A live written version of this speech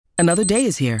Another day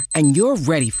is here, and you're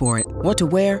ready for it. What to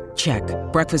wear? Check.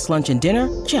 Breakfast, lunch, and dinner?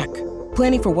 Check.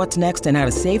 Planning for what's next and how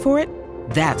to save for it?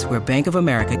 That's where Bank of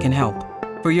America can help.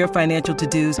 For your financial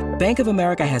to-dos, Bank of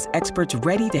America has experts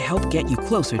ready to help get you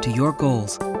closer to your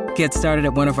goals. Get started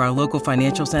at one of our local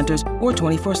financial centers or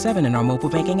 24/7 in our mobile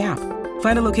banking app.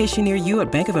 Find a location near you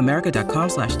at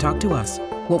bankofamerica.com/talktous.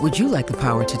 What would you like the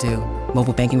power to do?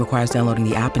 Mobile banking requires downloading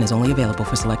the app and is only available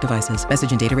for select devices. Message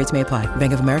and data rates may apply.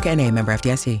 Bank of America N.A., member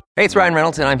FDIC. Hey, it's Ryan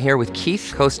Reynolds, and I'm here with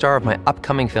Keith, co-star of my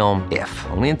upcoming film, If,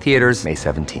 only in theaters May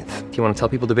 17th. Do you want to tell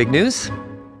people the big news?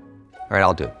 All right,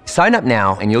 I'll do it. Sign up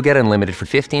now and you'll get unlimited for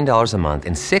 $15 a month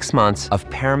and 6 months of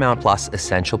Paramount Plus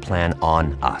Essential Plan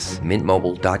on us.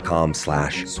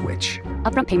 MintMobile.com/switch.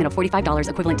 Upfront payment of $45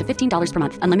 equivalent to $15 per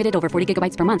month. Unlimited over 40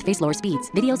 gigabytes per month. Face lower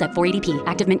speeds. Videos at 480p.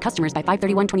 Active Mint customers by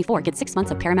 531.24 get 6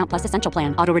 months of Paramount Plus Essential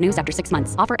Plan. Auto renews after 6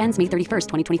 months. Offer ends May 31st,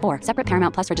 2024. Separate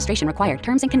Paramount Plus registration required.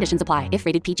 Terms and conditions apply if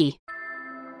rated PG.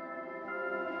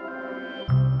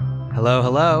 Hello,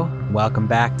 hello. Welcome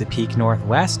back to Peak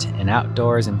Northwest, an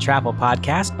outdoors and travel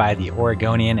podcast by the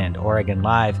Oregonian and Oregon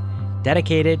Live,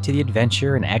 dedicated to the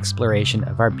adventure and exploration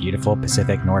of our beautiful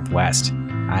Pacific Northwest.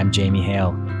 I'm Jamie Hale.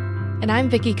 And I'm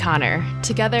Vicki Connor.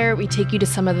 Together, we take you to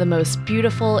some of the most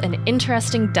beautiful and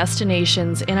interesting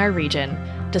destinations in our region,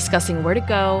 discussing where to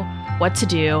go, what to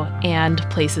do, and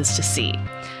places to see.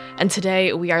 And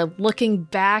today we are looking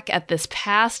back at this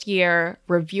past year,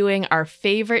 reviewing our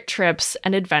favorite trips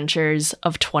and adventures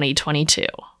of 2022.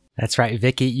 That's right,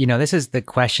 Vicki. You know, this is the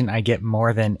question I get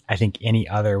more than I think any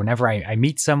other. Whenever I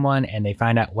meet someone and they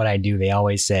find out what I do, they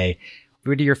always say,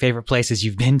 what are your favorite places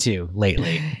you've been to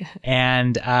lately?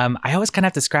 And I always kind of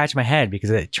have to scratch my head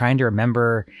because trying to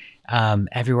remember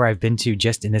everywhere I've been to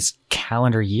just in this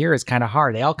calendar year is kind of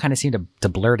hard. They all kind of seem to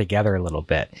blur together a little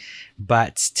bit.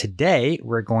 But today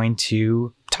we're going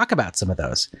to talk about some of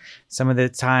those. Some of the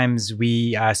times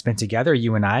we spent together,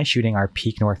 you and I, shooting our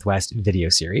Peak Northwest video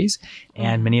series,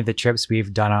 and many of the trips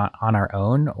we've done on our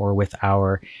own or with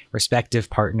our respective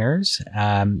partners,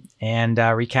 and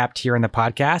recapped here in the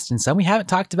podcast, and some we haven't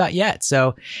talked about yet.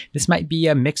 So this might be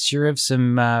a mixture of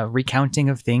some recounting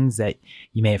of things that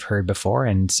you may have heard before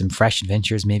and some fresh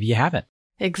adventures maybe you haven't.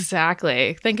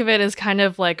 Exactly. Think of it as kind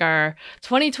of like our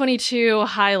 2022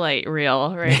 highlight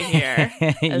reel right here,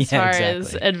 as far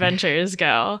as adventures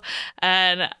go.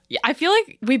 And I feel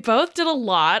like we both did a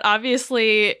lot.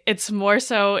 Obviously, it's more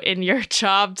so in your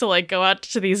job to like go out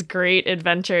to these great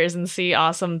adventures and see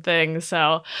awesome things.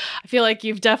 So I feel like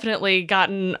you've definitely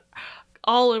gotten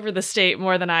all over the state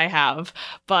more than I have.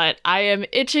 But I am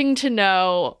itching to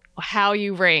know how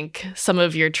you rank some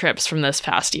of your trips from this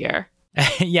past year.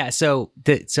 Yeah. So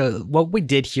what we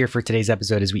did here for today's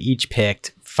episode is we each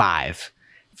picked five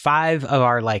of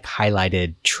our like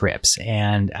highlighted trips.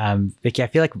 And Vicki, I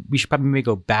feel like we should probably maybe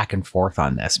go back and forth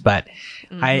on this. But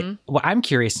what I'm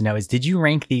curious to know is, did you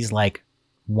rank these like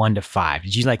 1 to 5?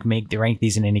 Did you like rank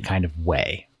these in any kind of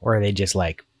way, or are they just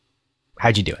like,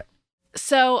 how'd you do it?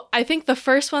 So I think the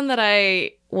first one that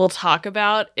I will talk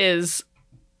about is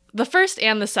the first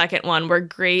and the second one were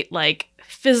great, like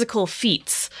physical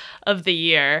feats of the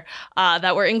year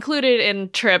that were included in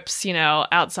trips, you know,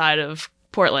 outside of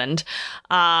Portland.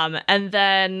 And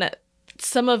then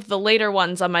some of the later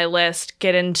ones on my list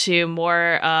get into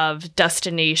more of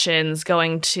destinations,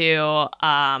 going to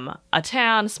a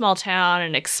small town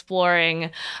and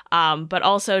exploring, but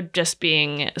also just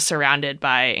being surrounded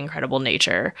by incredible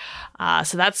nature.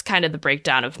 So that's kind of the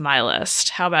breakdown of my list.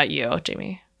 How about you,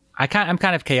 Jamie? I'm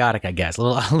kind of chaotic, I guess, a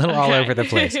little all over the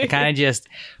place. I kind of just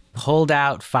pulled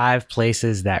out 5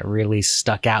 places that really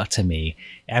stuck out to me.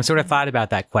 And I've sort of thought about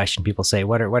that question. People say,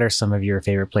 what are some of your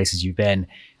favorite places you've been?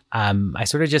 I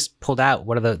sort of just pulled out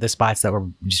what are the spots that were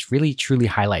just really, truly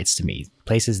highlights to me,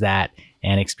 places that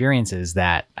and experiences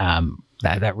that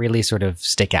really sort of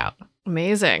stick out.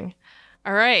 Amazing.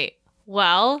 All right.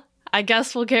 Well, I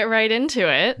guess we'll get right into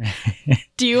it.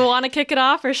 Do you want to kick it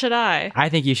off or should I? I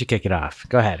think you should kick it off.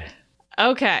 Go ahead.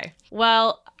 Okay.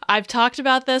 Well, I've talked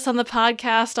about this on the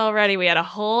podcast already. We had a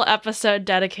whole episode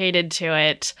dedicated to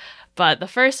it. But the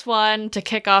first one to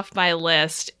kick off my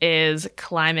list is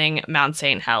climbing Mount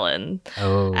St. Helen.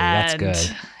 Oh, that's good.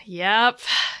 Yep.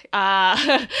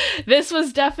 This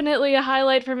was definitely a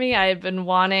highlight for me. I had been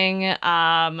wanting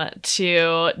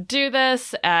to do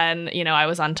this, and, you know, I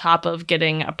was on top of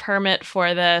getting a permit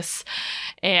for this,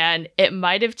 and it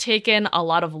might have taken a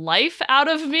lot of life out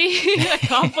of me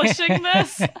accomplishing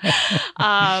this.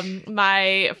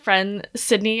 My friend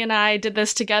Sydney and I did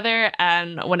this together,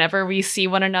 and whenever we see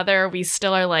one another, we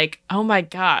still are like, oh my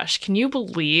gosh, can you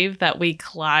believe that we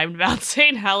climbed Mount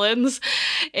St. Helens?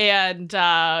 And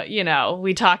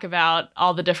we talk about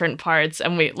all the different parts,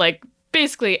 and we like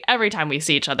basically every time we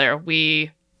see each other,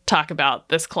 we talk about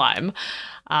this climb.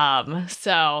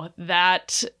 So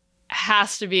that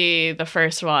has to be the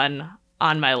first one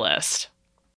on my list.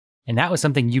 And that was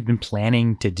something you've been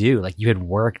planning to do. Like you had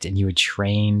worked and you had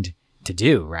trained to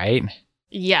do, right?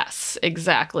 Yes,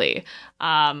 exactly.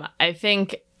 I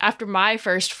think after my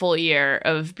first full year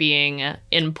of being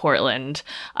in Portland,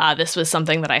 this was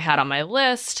something that I had on my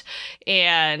list.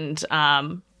 And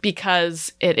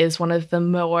because it is one of the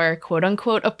more quote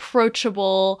unquote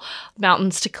approachable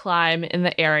mountains to climb in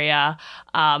the area,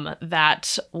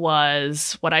 that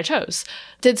was what I chose.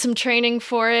 Did some training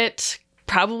for it.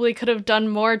 Probably could have done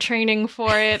more training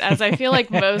for it, as I feel like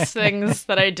most things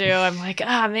that I do, I'm like,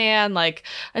 man, like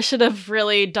I should have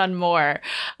really done more.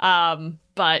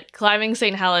 But climbing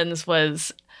St. Helens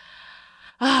was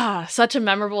such a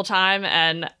memorable time.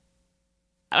 And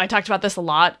I talked about this a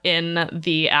lot in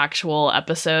the actual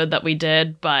episode that we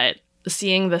did, but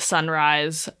seeing the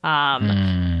sunrise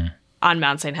on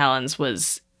Mount St. Helens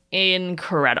was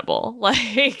incredible.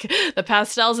 Like the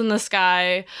pastels in the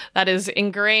sky, that is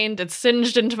ingrained, it's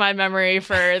singed into my memory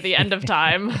for the end of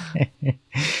time.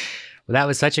 Well, that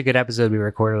was such a good episode we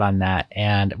recorded on that.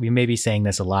 And we may be saying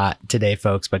this a lot today,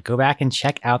 folks, but go back and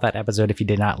check out that episode if you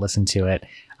did not listen to it.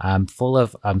 Full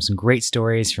of some great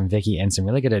stories from Vicky and some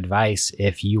really good advice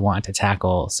if you want to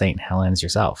tackle St. Helens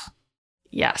yourself.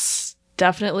 Yes,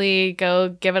 definitely go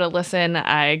give it a listen.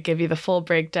 I give you the full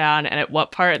breakdown and at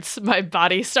what parts my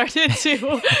body started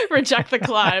to reject the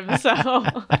climb. So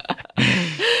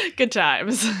good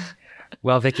times.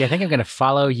 Well, Vicky, I think I'm going to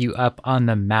follow you up on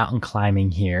the mountain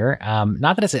climbing here.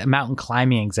 Not that it's a mountain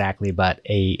climbing exactly, but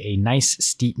a nice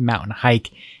steep mountain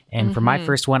hike. And for my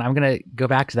first one, I'm going to go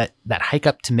back to that hike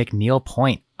up to McNeil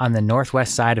Point on the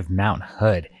northwest side of Mount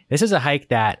Hood. This is a hike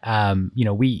that,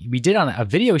 we did on a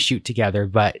video shoot together,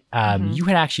 but you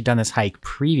had actually done this hike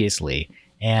previously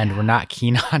and we're not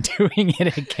keen on doing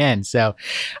it again. So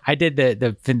I did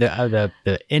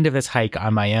the end of this hike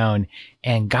on my own,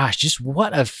 and gosh, just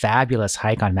what a fabulous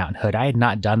hike on Mount Hood. I had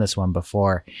not done this one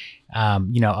before. A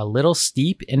little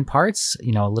steep in parts,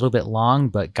 a little bit long,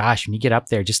 but gosh, when you get up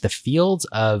there, just the fields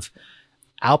of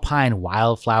alpine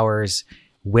wildflowers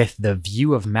with the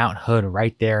view of Mount Hood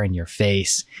right there in your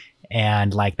face,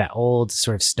 and like that old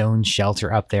sort of stone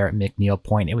shelter up there at McNeil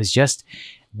Point. It was just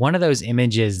one of those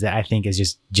images that I think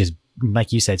is just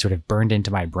like you said, sort of burned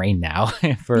into my brain now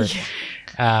for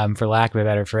lack of a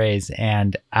better phrase.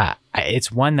 And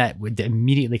it's one that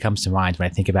immediately comes to mind when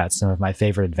I think about some of my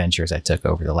favorite adventures I took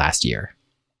over the last year.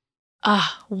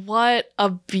 What a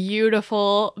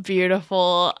beautiful,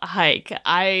 beautiful hike.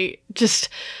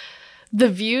 The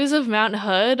views of Mount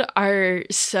Hood are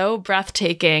so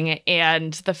breathtaking,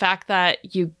 and the fact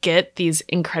that you get these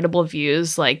incredible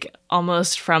views like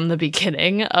almost from the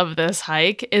beginning of this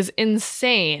hike is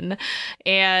insane.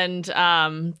 And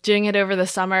doing it over the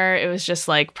summer, it was just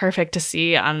like perfect to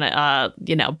see on a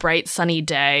bright sunny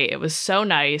day. It was so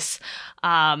nice.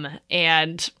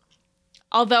 And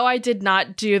although I did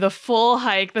not do the full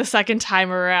hike the second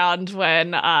time around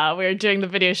when we were doing the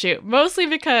video shoot, mostly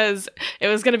because it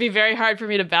was going to be very hard for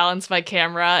me to balance my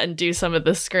camera and do some of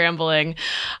the scrambling.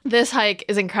 This hike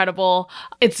is incredible.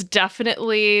 It's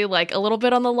definitely like a little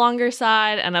bit on the longer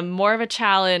side and more of a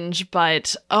challenge,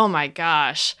 but oh my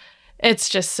gosh, it's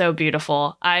just so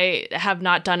beautiful. I have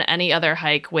not done any other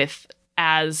hike with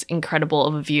as incredible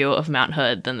of a view of Mount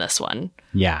Hood than this one.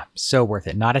 Yeah, so worth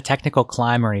it. Not a technical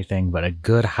climb or anything, but a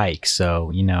good hike.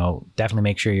 So, definitely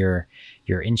make sure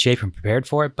you're in shape and prepared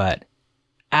for it, but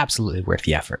absolutely worth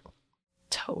the effort.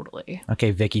 Totally.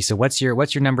 Okay, Vicky, so what's your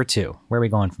number 2? Where are we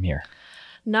going from here?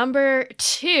 Number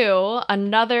 2,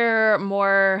 another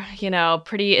more,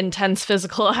 pretty intense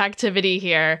physical activity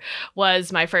here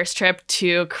was my first trip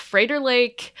to Crater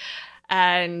Lake.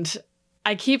 And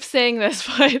I keep saying this,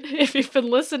 but if you've been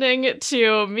listening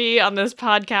to me on this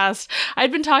podcast,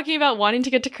 I'd been talking about wanting to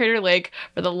get to Crater Lake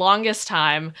for the longest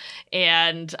time,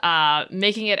 and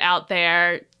making it out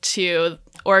there to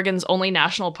Oregon's only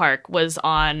national park was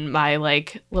on my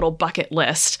little bucket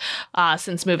list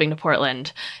since moving to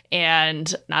Portland.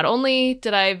 And not only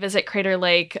did I visit Crater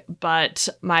Lake, but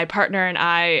my partner and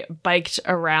I biked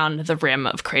around the rim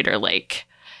of Crater Lake,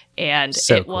 and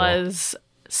it was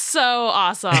so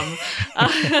awesome.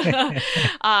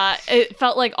 It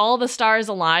felt like all the stars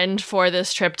aligned for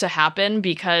this trip to happen,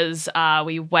 because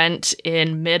we went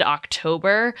in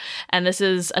mid-October, and this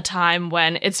is a time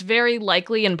when it's very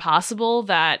likely and possible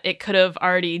that it could have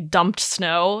already dumped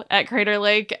snow at Crater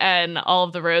Lake and all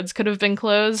of the roads could have been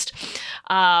closed.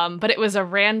 But it was a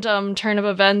random turn of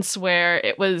events where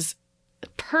it was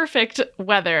perfect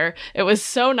weather. It was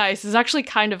so nice. It was actually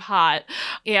kind of hot,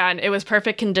 and it was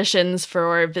perfect conditions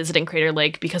for visiting Crater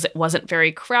Lake because it wasn't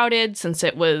very crowded since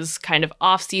it was kind of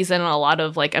off season. A lot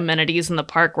of like amenities in the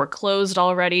park were closed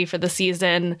already for the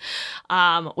season,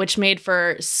 which made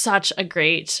for such a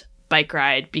great bike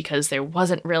ride because there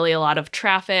wasn't really a lot of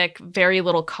traffic, very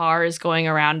little cars going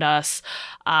around us.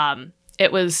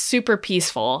 It was super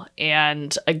peaceful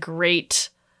and a great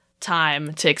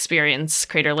time to experience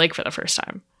Crater Lake for the first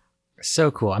time.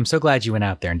 So cool. I'm so glad you went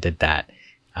out there and did that.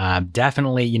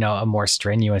 Definitely, a more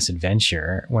strenuous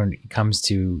adventure when it comes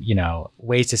to,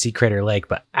 ways to see Crater Lake,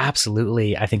 but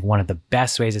absolutely, I think one of the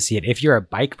best ways to see it. If you're a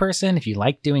bike person, if you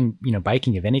like doing,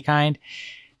 biking of any kind,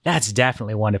 that's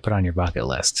definitely one to put on your bucket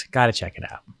list. Got to check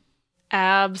it out.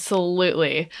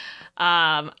 Absolutely.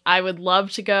 I would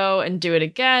love to go and do it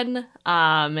again.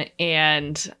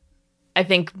 And I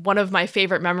think one of my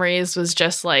favorite memories was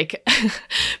just like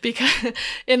because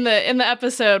in the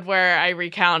episode where I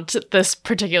recount this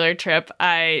particular trip,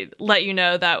 I let you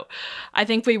know that I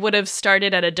think we would have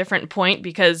started at a different point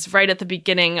because right at the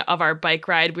beginning of our bike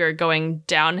ride, we were going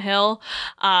downhill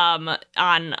on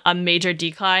a major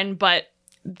decline, but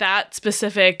that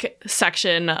specific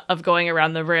section of going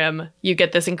around the rim, you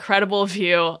get this incredible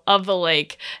view of the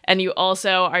lake, and you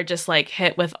also are just like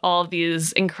hit with all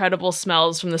these incredible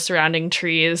smells from the surrounding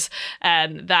trees,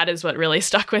 and that is what really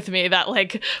stuck with me. That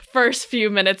like first few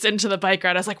minutes into the bike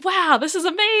ride, I was like, wow, this is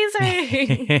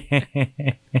amazing.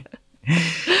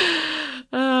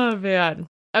 Oh man.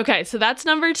 Okay, so that's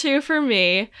number 2 for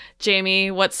me. Jamie,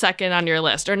 what's second on your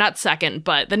list? Or not second,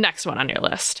 but the next one on your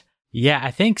list. Yeah,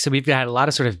 I think so. We've got a lot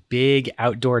of sort of big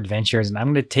outdoor adventures, and I'm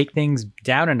going to take things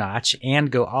down a notch and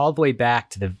go all the way back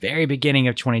to the very beginning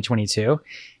of 2022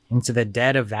 into the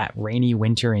dead of that rainy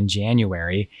winter in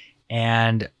January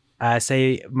and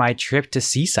say my trip to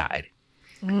Seaside.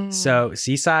 So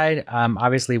Seaside,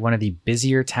 obviously one of the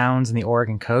busier towns in the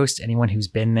Oregon coast. Anyone who's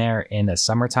been there in the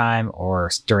summertime or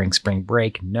during spring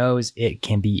break knows it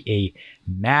can be a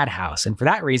madhouse. And for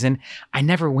that reason, I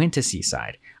never went to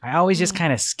Seaside. I always just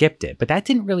kind of skipped it, but that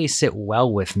didn't really sit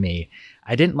well with me.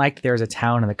 I didn't like that there was a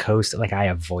town on the coast that like I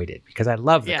avoided because I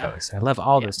love the coast. I love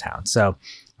all those towns. So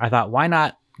I thought, why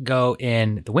not go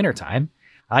in the wintertime?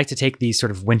 I like to take these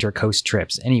sort of winter coast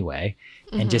trips anyway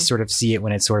and just sort of see it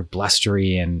when it's sort of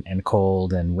blustery and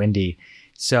cold and windy.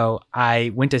 So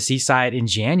I went to Seaside in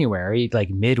January, like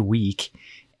midweek,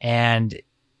 and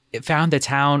it found the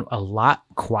town a lot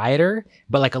quieter,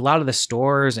 but like a lot of the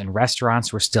stores and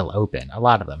restaurants were still open, a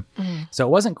lot of them. So it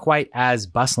wasn't quite as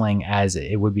bustling as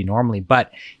it would be normally,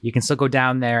 but you can still go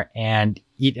down there and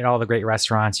eat at all the great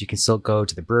restaurants. You can still go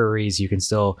to the breweries. You can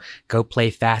still go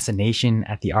play Fascination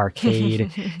at the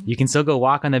arcade. You can still go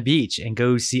walk on the beach and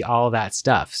go see all that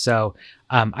stuff. So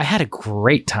I had a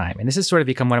great time. And this has sort of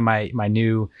become one of my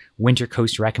new winter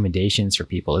coast recommendations for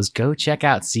people is go check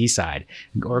out Seaside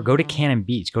or go to Cannon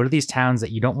Beach. Go to these towns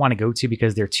that you don't want to go to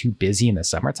because they're too busy in the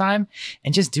summertime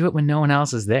and just do it when no one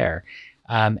else is there.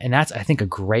 And that's, I think, a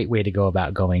great way to go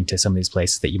about going to some of these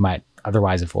places that you might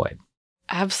otherwise avoid.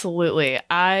 Absolutely.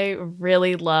 I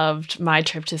really loved my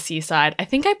trip to Seaside. I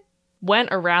think I went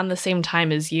around the same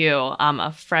time as you.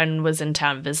 A friend was in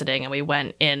town visiting and we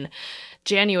went in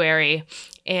January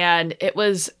and it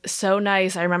was so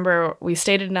nice. I remember we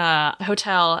stayed in a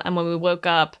hotel and when we woke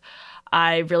up,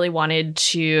 I really wanted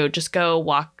to just go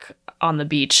walk on the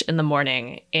beach in the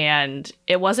morning and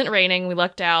it wasn't raining. We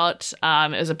looked out.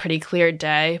 It was a pretty clear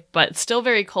day, but still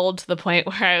very cold to the point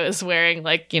where I was wearing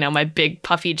like, my big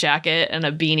puffy jacket and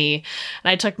a beanie.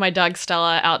 And I took my dog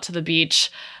Stella out to the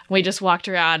beach. We just walked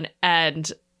around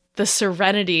and the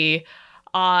serenity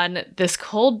on this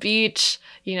cold beach,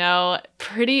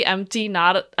 pretty empty,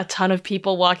 not a ton of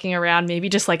people walking around, maybe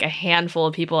just like a handful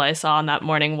of people I saw on that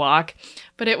morning walk.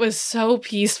 But it was so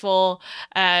peaceful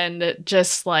and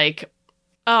just like,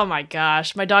 oh my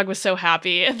gosh, my dog was so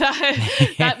happy.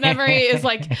 That memory is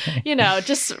like,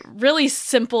 just really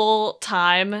simple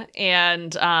time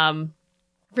and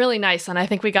really nice. And I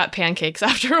think we got pancakes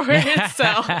afterwards.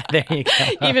 So there you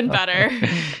go. Even better.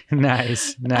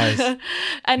 Nice.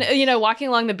 And, walking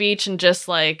along the beach and just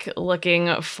like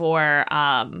looking for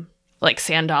like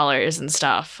sand dollars and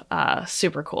stuff.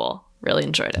 Super cool. Really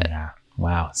enjoyed it. Yeah.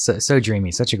 Wow. So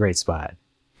dreamy. Such a great spot.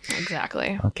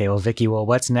 Exactly. Okay. Well, Vicky,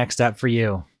 what's next up for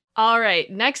you? All right.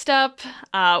 Next up,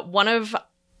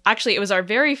 it was our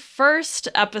very first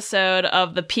episode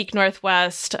of the Peak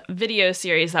Northwest video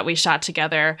series that we shot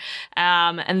together.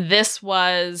 And this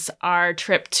was our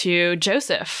trip to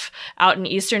Joseph out in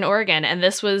Eastern Oregon. And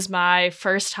this was my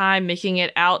first time making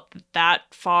it out that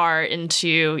far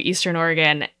into Eastern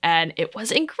Oregon. And it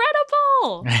was incredible.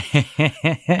 all.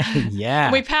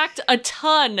 Yeah. We packed a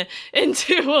ton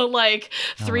into like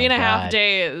 3.5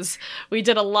 days. We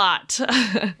did a lot.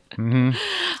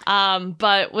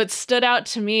 But what stood out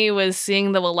to me was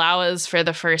seeing the Wallowas for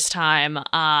the first time,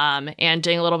 and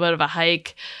doing a little bit of a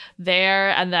hike there,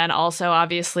 and then also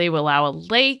obviously Wallowa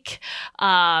Lake,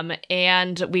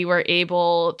 and we were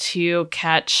able to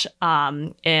catch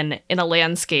in a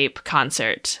landscape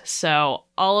concert. So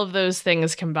all of those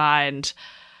things combined,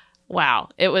 wow,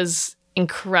 it was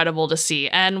incredible to see.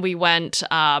 And we went,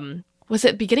 was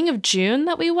it beginning of June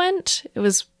that we went? It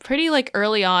was pretty like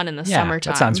early on in the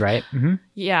summertime. That sounds right.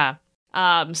 Yeah.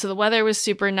 So the weather was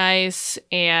super nice,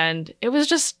 and it was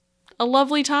just a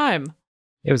lovely time.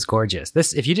 It was gorgeous.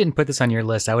 If you didn't put this on your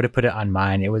list, I would have put it on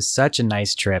mine. It was such a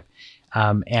nice trip.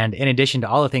 And in addition to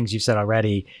all the things you've said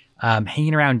already,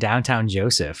 hanging around downtown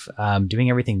Joseph,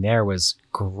 doing everything there was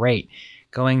great.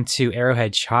 Going to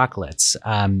Arrowhead Chocolates,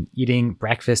 eating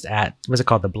breakfast at, what's it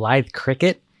called? The Blythe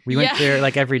Cricket. We went there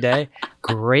like every day.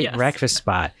 Great breakfast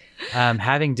spot.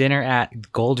 Having dinner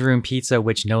at Gold Room Pizza,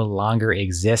 which no longer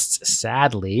exists,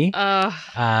 sadly.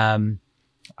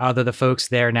 Although the folks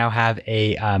there now have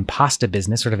a pasta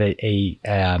business, sort of a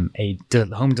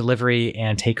home delivery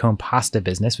and take-home pasta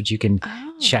business, which you can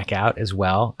check out as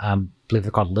well. I believe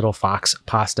they're called Little Fox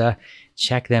Pasta.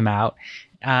 Check them out.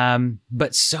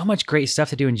 But so much great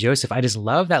stuff to do in Joseph. I just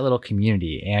love that little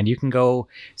community, and you can go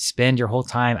spend your whole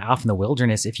time out in the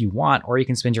wilderness if you want, or you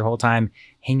can spend your whole time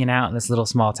hanging out in this little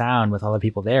small town with all the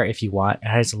people there if you want.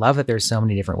 And I just love that there's so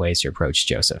many different ways to approach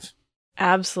Joseph.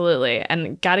 Absolutely.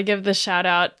 And got to give the shout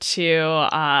out to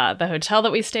the hotel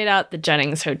that we stayed at, the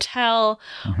Jennings Hotel.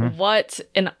 What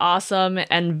an awesome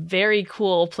and very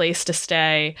cool place to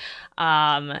stay.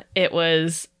 It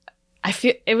was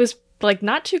like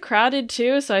not too crowded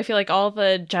too. So I feel like all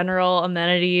the general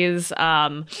amenities,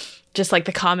 just like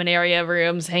the common area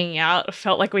rooms, hanging out,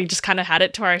 felt like we just kind of had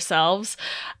it to ourselves.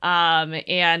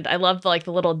 And I loved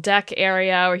the little deck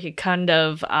area where you kind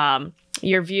of,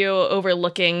 your view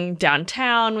overlooking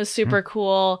downtown was super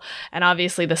cool. And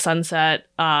obviously the sunset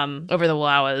over the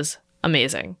Wallowas,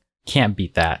 amazing. Can't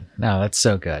beat that. No, that's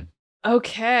so good.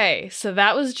 Okay, so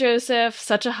that was Joseph.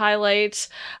 Such a highlight.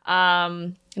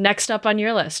 Next up on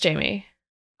your list, Jamie.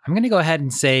 I'm going to go ahead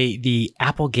and say the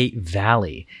Applegate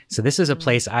Valley. So this is a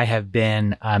place I have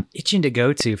been itching to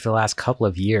go to for the last couple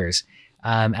of years,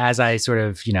 as I sort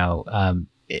of,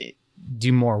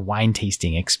 do more wine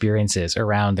tasting experiences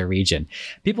around the region.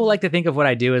 People like to think of what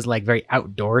I do as like very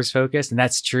outdoors focused, and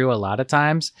that's true a lot of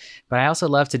times. But I also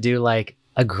love to do like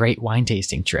a great wine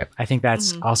tasting trip. I think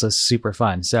that's also super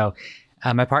fun. So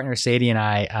my partner Sadie and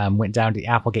I went down to the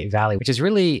Applegate Valley, which is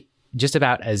really just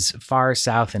about as far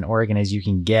south in Oregon as you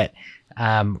can get,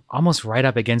 almost right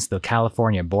up against the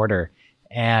California border.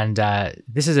 And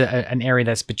this is an area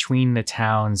that's between the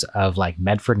towns of like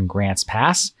Medford and Grants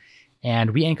Pass.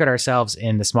 And we anchored ourselves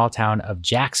in the small town of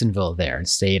Jacksonville there and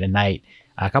stayed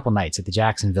a couple nights at the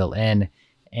Jacksonville Inn,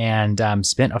 and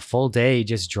spent a full day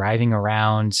just driving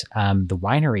around the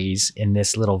wineries in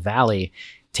this little valley,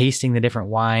 tasting the different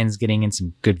wines, getting in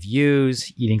some good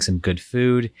views, eating some good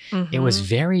food. It was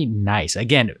very nice.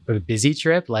 Again, a busy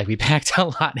trip. Like we packed a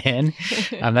lot in.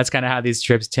 That's kind of how these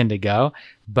trips tend to go.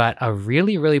 But a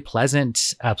really, really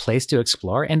pleasant place to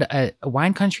explore, and a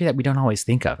wine country that we don't always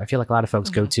think of. I feel like a lot of folks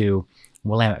go to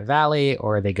Willamette Valley,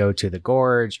 or they go to the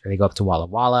Gorge, or they go up to Walla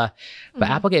Walla. But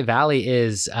Applegate Valley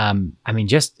is,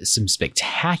 just some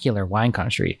spectacular wine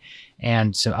country,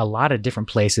 and so a lot of different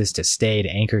places to stay to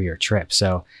anchor your trip.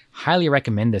 So highly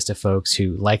recommend this to folks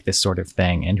who like this sort of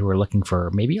thing and who are looking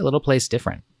for maybe a little place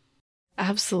different.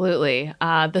 Absolutely.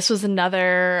 This was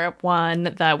another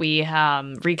one that we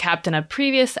recapped in a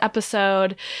previous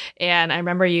episode. And I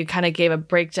remember you kind of gave a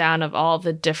breakdown of all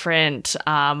the different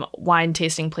wine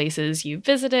tasting places you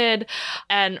visited.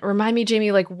 And remind me,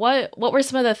 Jamie, like what were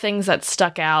some of the things that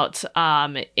stuck out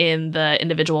in the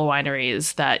individual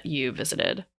wineries that you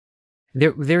visited?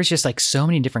 There's just like so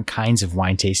many different kinds of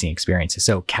wine tasting experiences.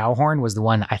 So Cowhorn was the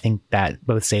one I think that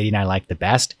both Sadie and I liked the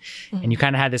best. And you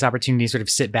kind of had this opportunity to sort of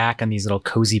sit back on these little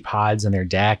cozy pods on their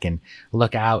deck and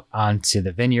look out onto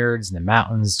the vineyards and the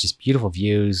mountains, just beautiful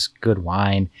views, good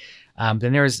wine.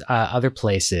 Then there's other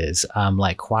places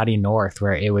like Quoddy North,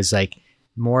 where it was like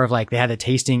more of like they had a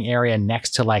tasting area next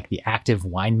to like the active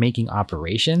winemaking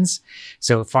operations.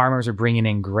 So farmers are bringing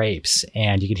in grapes,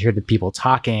 and you could hear the people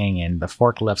talking and the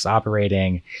forklifts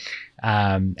operating.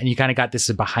 And you kind of got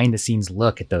this behind the scenes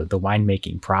look at the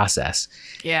winemaking process.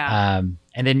 Yeah.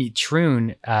 And then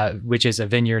Troon, which is a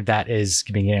vineyard that is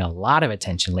been getting a lot of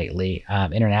attention lately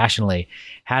internationally,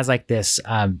 has like this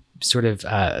sort of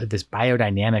this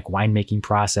biodynamic winemaking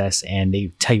process, and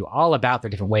they tell you all about their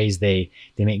different ways they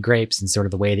make grapes and sort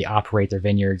of the way they operate their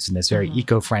vineyards in this very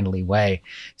eco-friendly way.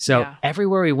 So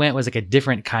everywhere we went was like a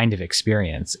different kind of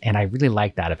experience, and I really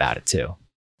liked that about it too.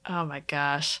 Oh my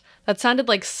gosh. That sounded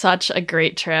like such a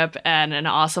great trip and an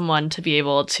awesome one to be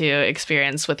able to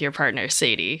experience with your partner,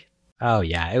 Sadie. Oh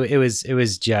yeah, it was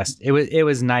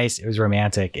nice. It was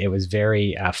romantic. It was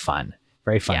very fun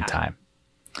time.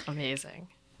 Amazing.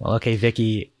 Well, okay,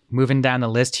 Vicky, moving down the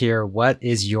list here, what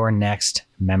is your next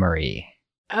memory?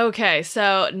 Okay,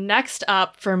 so next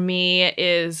up for me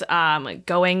is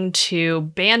going to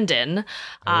Bandon.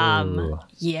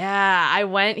 Yeah, I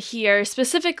went here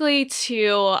specifically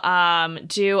to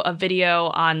do a video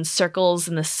on circles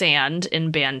in the sand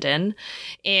in Bandon.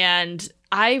 And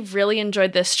I really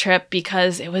enjoyed this trip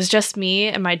because it was just me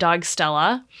and my dog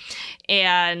Stella.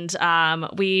 And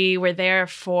we were there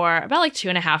for about like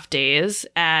 2.5 days.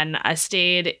 And I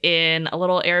stayed in a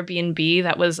little Airbnb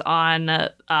that was on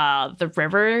the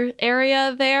river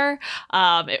area there.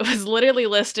 It was literally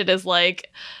listed as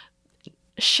like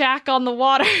shack on the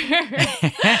water.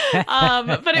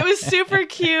 But it was super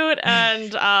cute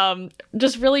and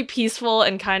just really peaceful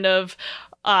and kind of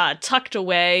tucked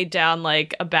away down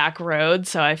like a back road.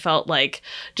 So I felt like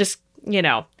just,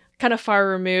 kind of far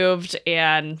removed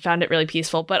and found it really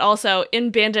peaceful. But also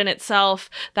in Bandon itself,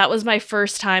 that was my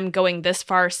first time going this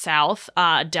far south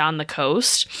down the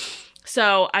coast.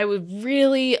 So I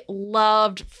really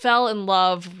fell in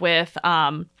love with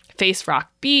Face Rock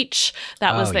Beach.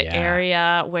 That was the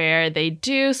area where they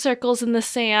do circles in the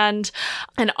sand.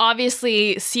 And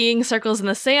obviously seeing circles in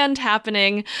the sand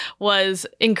happening was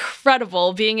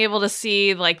incredible. Being able to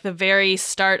see like the very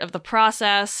start of the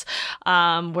process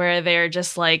where they're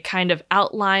just like kind of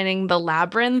outlining the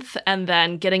labyrinth and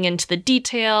then getting into the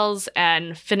details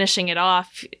and finishing it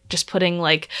off, just putting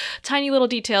like tiny little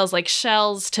details like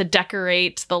shells to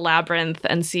decorate the labyrinth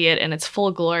and see it in its full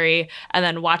glory. And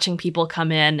then watching people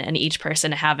come in and each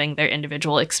person having their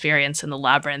individual experience in the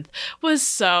labyrinth was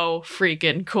so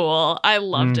freaking cool. I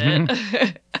loved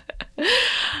it.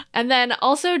 And then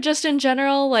also just in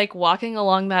general, like walking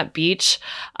along that beach,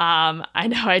 I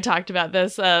know I talked about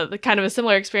this, kind of a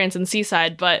similar experience in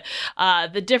Seaside, but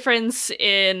the difference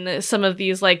in some of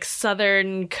these like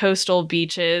southern coastal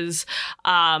beaches,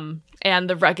 and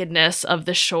the ruggedness of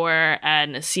the shore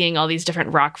and seeing all these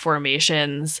different rock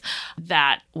formations,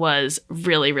 that was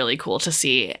really, really cool to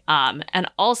see. And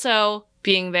also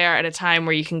being there at a time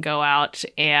where you can go out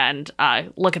and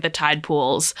look at the tide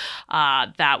pools,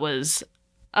 that was,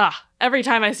 every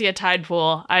time I see a tide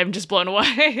pool, I'm just blown away.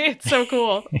 It's so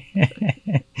cool.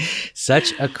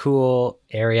 Such a cool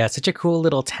area, such a cool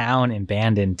little town in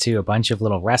Bandon too. A bunch of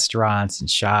little restaurants and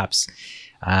shops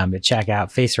to check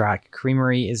out. Face Rock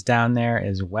Creamery is down there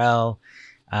as well.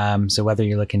 So whether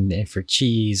you're looking for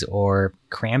cheese or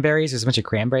cranberries, there's a bunch of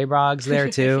cranberry bogs there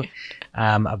too.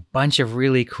 A bunch of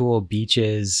really cool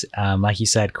beaches. Like you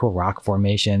said, cool rock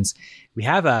formations. We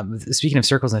have, speaking of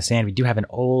circles in the sand, we do have an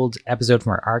old episode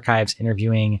from our archives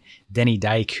interviewing Denny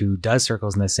Dyke, who does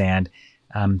circles in the sand.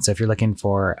 So if you're looking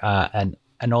for an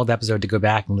old episode to go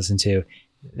back and listen to,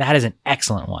 that is an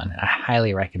excellent one. I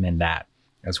highly recommend that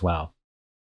as well.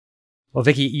 Well,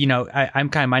 Vicky, I'm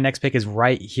kind of, my next pick is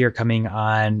right here coming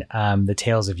on the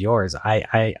tails of yours.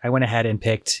 I went ahead and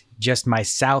picked just my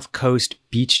South Coast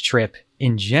beach trip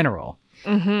in general,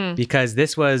 because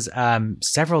this was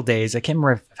several days. I can't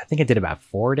remember. I think I did about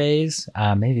 4 days,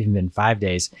 maybe even 5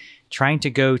 days, trying to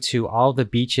go to all the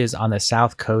beaches on the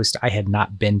South Coast I had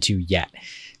not been to yet.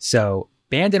 So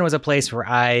Bandon was a place where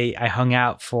I hung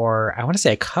out for, I want to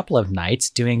say, a couple of nights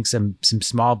doing some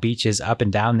small beaches up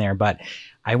and down there, but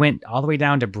I went all the way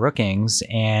down to Brookings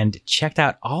and checked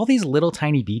out all these little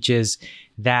tiny beaches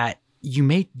that you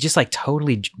may just like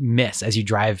totally miss as you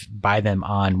drive by them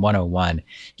on 101.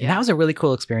 And that was a really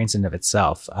cool experience in and of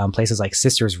itself. Places like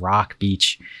Sisters Rock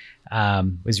Beach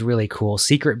was really cool.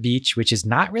 Secret Beach, which is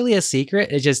not really a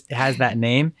secret, it just has that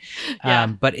name,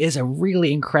 but is a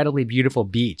really incredibly beautiful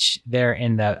beach there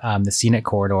in the scenic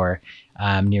corridor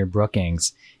near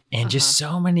Brookings. And just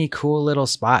so many cool little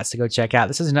spots to go check out.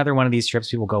 This is another one of these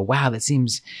trips people go, wow, that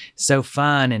seems so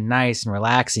fun and nice and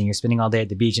relaxing. You're spending all day at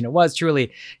the beach. And it was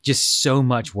truly just so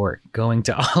much work going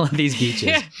to all of these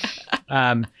beaches.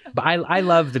 But I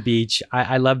love the beach.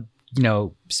 I love,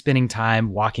 spending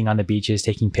time walking on the beaches,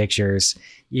 taking pictures,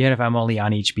 even if I'm only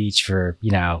on each beach for,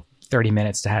 30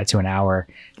 minutes to an hour.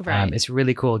 Right. It's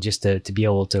really cool just to be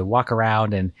able to walk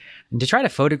around and to try to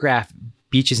photograph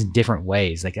beaches in different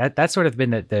ways. Like that's sort of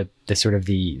been the sort of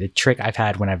the trick I've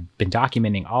had when I've been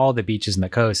documenting all the beaches on the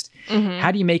coast.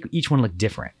 How do you make each one look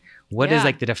different? What is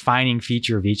like the defining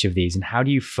feature of each of these? And how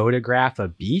do you photograph a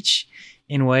beach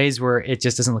in ways where it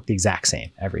just doesn't look the exact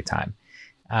same every time?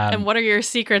 And what are your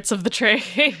secrets of the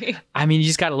trade? I mean, you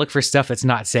just got to look for stuff that's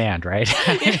not sand, right?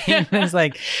 I mean, it's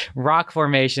like rock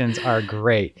formations are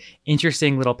great.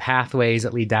 Interesting little pathways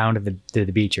that lead down to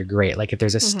the beach are great. Like if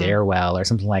there's a stairwell or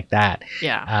something like that.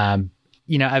 Yeah.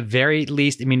 You know, at very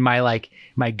least, I mean,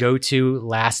 my go-to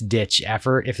last ditch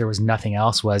effort, if there was nothing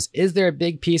else, was, is there a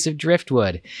big piece of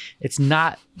driftwood?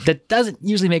 That doesn't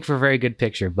usually make for a very good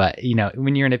picture, but you know,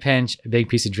 when you're in a pinch, a big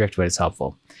piece of driftwood is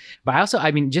helpful. But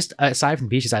I mean, just aside from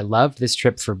beaches, I loved this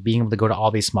trip for being able to go to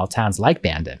all these small towns like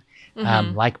Bandon,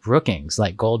 like Brookings,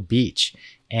 like Gold Beach.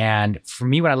 And for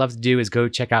me, what I love to do is go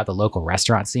check out the local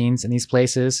restaurant scenes in these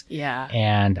places. Yeah.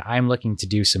 And I'm looking to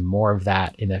do some more of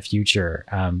that in the future,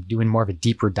 doing more of a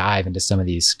deeper dive into some of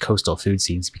these coastal food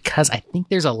scenes, because I think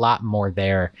there's a lot more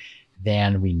there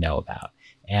than we know about.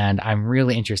 And I'm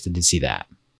really interested to see that.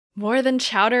 More than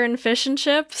chowder and fish and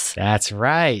chips? That's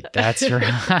right. That's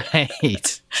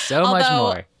right. So much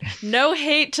more. No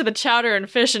hate to the chowder and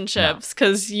fish and chips,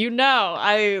 because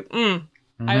I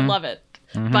love it.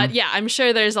 But yeah, I'm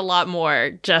sure there's a lot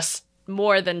more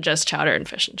than just chowder and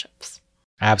fish and chips.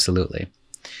 Absolutely.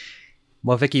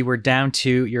 Well, Vicky, we're down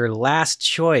to your last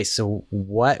choice. So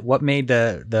what made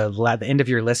the end of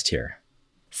your list here?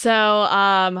 So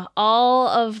all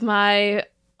of my,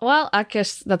 well, I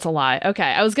guess that's a lie. Okay,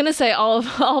 I was gonna say all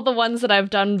the ones that I've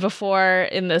done before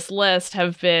in this list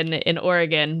have been in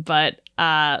Oregon, but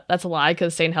that's a lie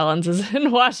because St. Helens is in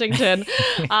Washington.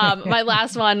 My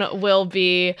last one will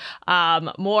be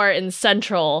more in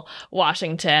central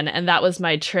Washington, and that was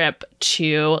my trip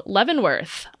to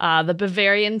Leavenworth, the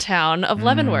Bavarian town of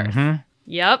Leavenworth.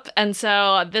 Yep. And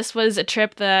so this was a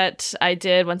trip that I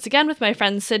did once again with my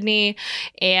friend Sydney,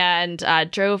 and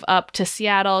drove up to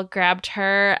Seattle, grabbed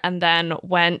her, and then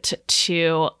went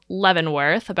to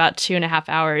Leavenworth, about 2.5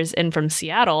 hours in from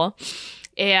Seattle.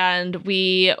 And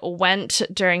we went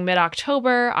during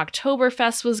mid-October.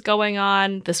 Oktoberfest was going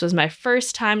on. This was my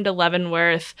first time to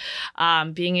Leavenworth,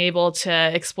 being able to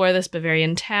explore this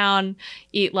Bavarian town,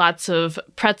 eat lots of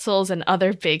pretzels and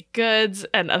other baked goods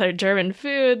and other German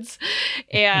foods,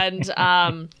 and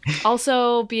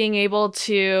also being able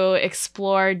to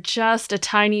explore just a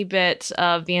tiny bit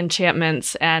of the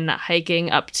enchantments and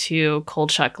hiking up to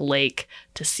Kolchak Lake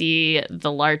to see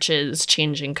the larches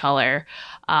changing color.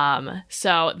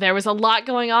 So there was a lot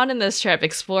going on in this trip,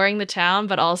 exploring the town,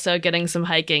 but also getting some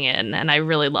hiking in, and I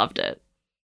really loved it.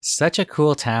 Such a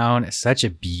cool town, such a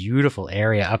beautiful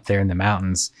area up there in the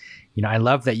mountains. You know, I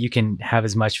love that you can have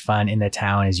as much fun in the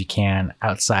town as you can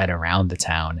outside around the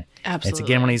town. Absolutely. It's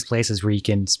again one of these places where you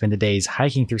can spend the days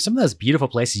hiking through some of those beautiful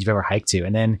places you've ever hiked to,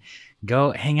 and then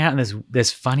go hang out in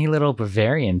this funny little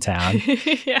Bavarian town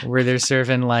where they're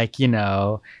serving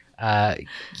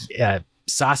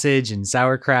sausage and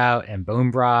sauerkraut and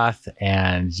bone broth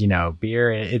and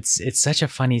beer. It's such a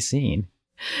funny scene.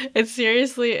 It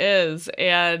seriously is.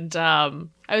 And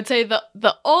I would say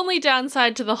the only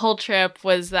downside to the whole trip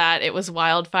was that it was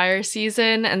wildfire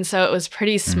season, and so it was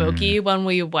pretty smoky when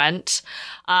we went.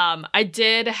 I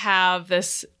did have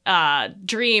this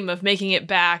dream of making it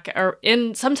back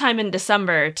sometime in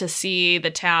December to see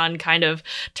the town kind of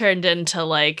turned into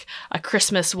like a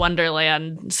Christmas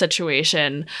wonderland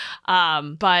situation.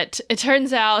 But it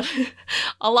turns out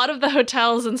a lot of the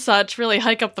hotels and such really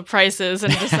hike up the prices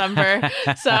in December.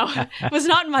 So it was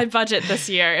not in my budget this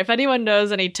year. If anyone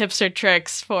knows any tips or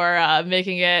tricks for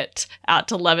making it out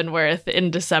to Leavenworth in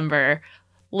December,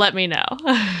 let me know.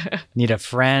 Need a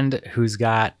friend who's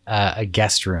got a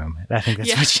guest room. I think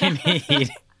that's what you need.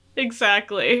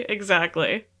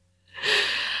 Exactly.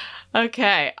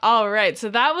 Okay. All right. So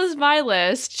that was my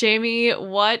list. Jamie,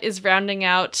 what is rounding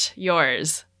out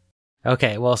yours?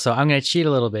 Okay. Well, so I'm going to cheat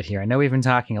a little bit here. I know we've been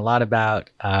talking a lot about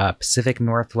Pacific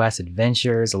Northwest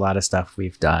adventures, a lot of stuff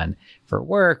we've done for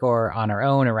work or on our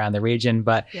own around the region.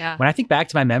 But when I think back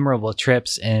to my memorable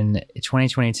trips in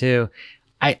 2022,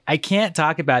 I can't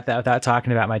talk about that without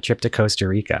talking about my trip to Costa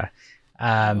Rica,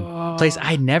 place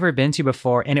I'd never been to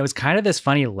before. And it was kind of this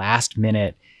funny last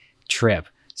minute trip.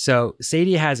 So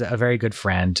Sadie has a very good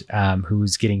friend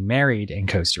who's getting married in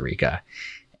Costa Rica.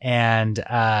 And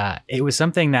it was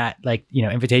something that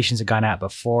invitations had gone out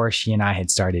before she and I had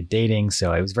started dating.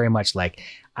 So it was very much like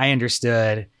I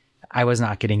understood I was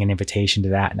not getting an invitation to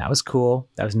that. And that was cool.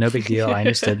 That was no big deal. I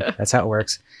understood. That's how it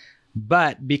works.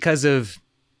 But because of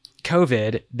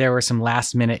COVID, there were some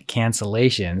last minute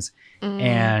cancellations,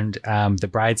 And the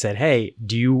bride said, "Hey,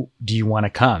 do you want to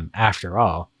come after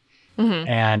all?"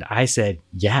 And I said,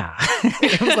 "Yeah."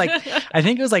 It was like, I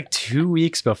think it was like 2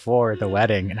 weeks before the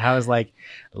wedding, and I was like,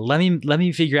 "Let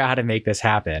me figure out how to make this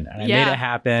happen." And I made it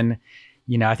happen.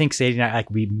 You know, I think Sadie and I, like,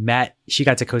 we met. She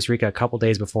got to Costa Rica a couple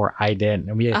days before I did,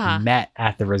 and we had met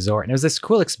at the resort. And it was this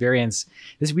cool experience.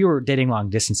 We were dating long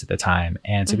distance at the time,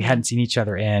 and so we hadn't seen each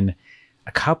other in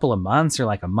a couple of months, or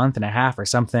like a month and a half or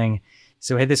something.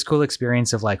 So we had this cool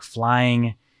experience of like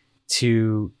flying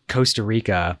to Costa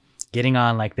Rica, getting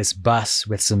on like this bus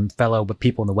with some fellow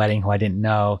people in the wedding who I didn't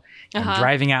know, and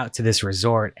driving out to this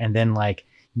resort, and then like,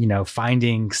 you know,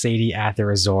 finding Sadie at the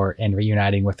resort and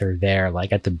reuniting with her there,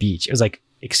 like at the beach. It was like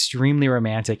extremely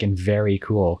romantic and very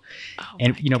cool.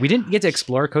 And, you know, we didn't get to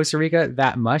explore Costa Rica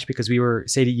that much because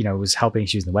Sadie, you know, was helping.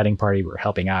 She was in the wedding party. We were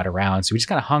helping out around. So we just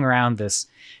kind of hung around this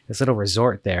little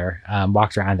resort there,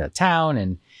 walked around the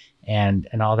town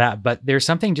and all that. But there's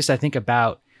something just, I think,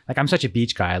 about, like, I'm such a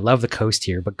beach guy. I love the coast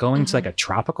here, but going to like a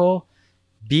tropical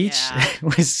beach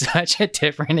was such a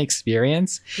different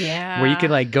experience. Where you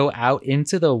could like go out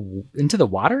into the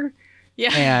water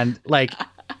and like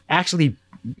actually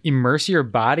immerse your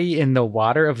body in the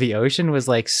water of the ocean was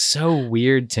like so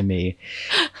weird to me.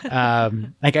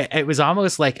 Like it was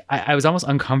almost like I was almost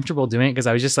uncomfortable doing it because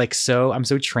I was just like, I'm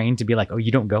so trained to be like, oh,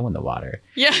 you don't go in the water.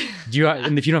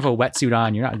 And if you don't have a wetsuit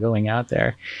on, you're not going out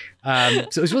there. So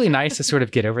it was really nice to sort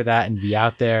of get over that and be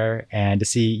out there, and to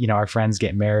see, you know, our friends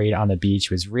get married on the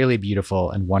beach was really beautiful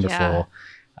and wonderful.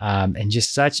 And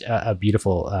just such a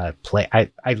beautiful place.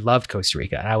 I loved Costa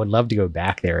Rica, and I would love to go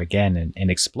back there again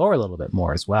and explore a little bit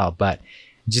more as well. But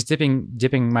just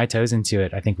dipping my toes into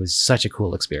it, I think was such a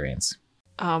cool experience.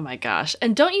 Oh my gosh.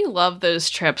 And don't you love those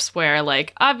trips where,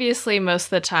 like, obviously most of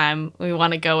the time we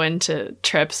want to go into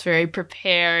trips very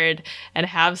prepared and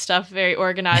have stuff very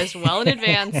organized well in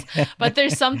advance. But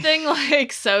there's something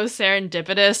like so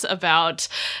serendipitous about,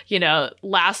 you know,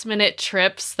 last minute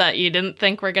trips that you didn't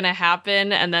think were going to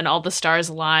happen. And then all the stars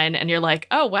align and you're like,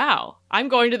 oh, wow, I'm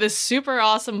going to this super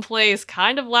awesome place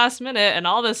kind of last minute and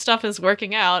all this stuff is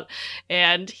working out.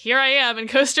 And here I am in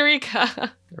Costa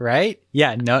Rica. Right?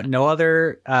 Yeah. No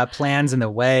other plans in the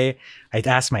way. I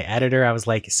asked my editor, I was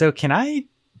like, so can I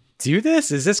do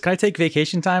this? Can I take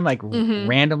vacation time like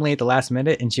randomly at the last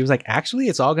minute? And she was like, actually,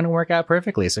 it's all going to work out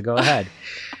perfectly. So go ahead.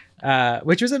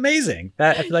 Which was amazing.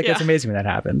 I feel like that's amazing when that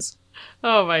happens.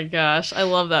 Oh my gosh. I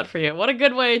love that for you. What a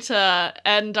good way to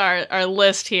end our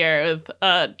list here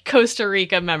with Costa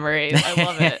Rica memories. I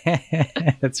love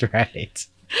it. That's right.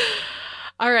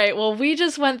 All right. Well, we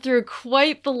just went through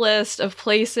quite the list of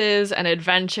places and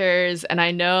adventures, and I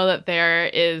know that there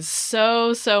is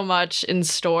so much in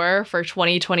store for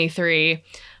 2023,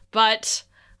 but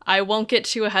I won't get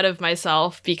too ahead of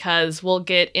myself because we'll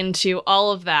get into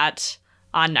all of that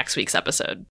on next week's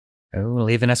episode. Oh,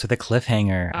 leaving us with a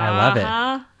cliffhanger. I love it.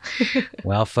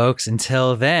 Well, folks,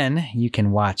 until then, you can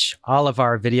watch all of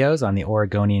our videos on the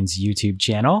Oregonians YouTube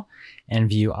channel and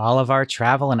view all of our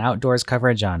travel and outdoors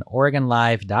coverage on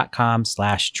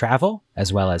OregonLive.com/travel,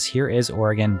 as well as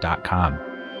HereIsOregon.com.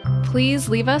 Please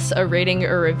leave us a rating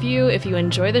or review if you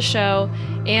enjoy the show,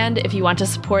 and if you want to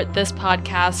support this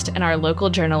podcast and our local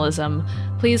journalism,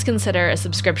 please consider a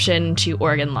subscription to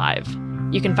Oregon Live.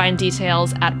 You can find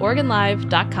details at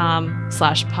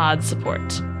OregonLive.com/pod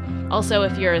support. Also,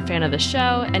 if you're a fan of the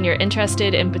show and you're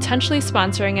interested in potentially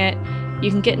sponsoring it, you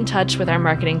can get in touch with our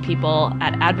marketing people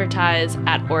at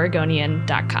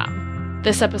advertise@oregonian.com.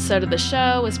 This episode of the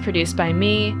show was produced by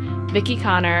me, Vicki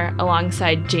Connor,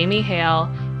 alongside Jamie Hale,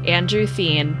 Andrew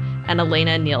Thien, and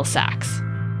Elena Neal Sachs.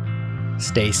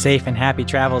 Stay safe and happy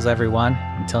travels, everyone.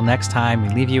 Until next time, we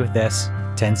leave you with this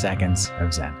 10 seconds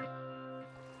of Zen.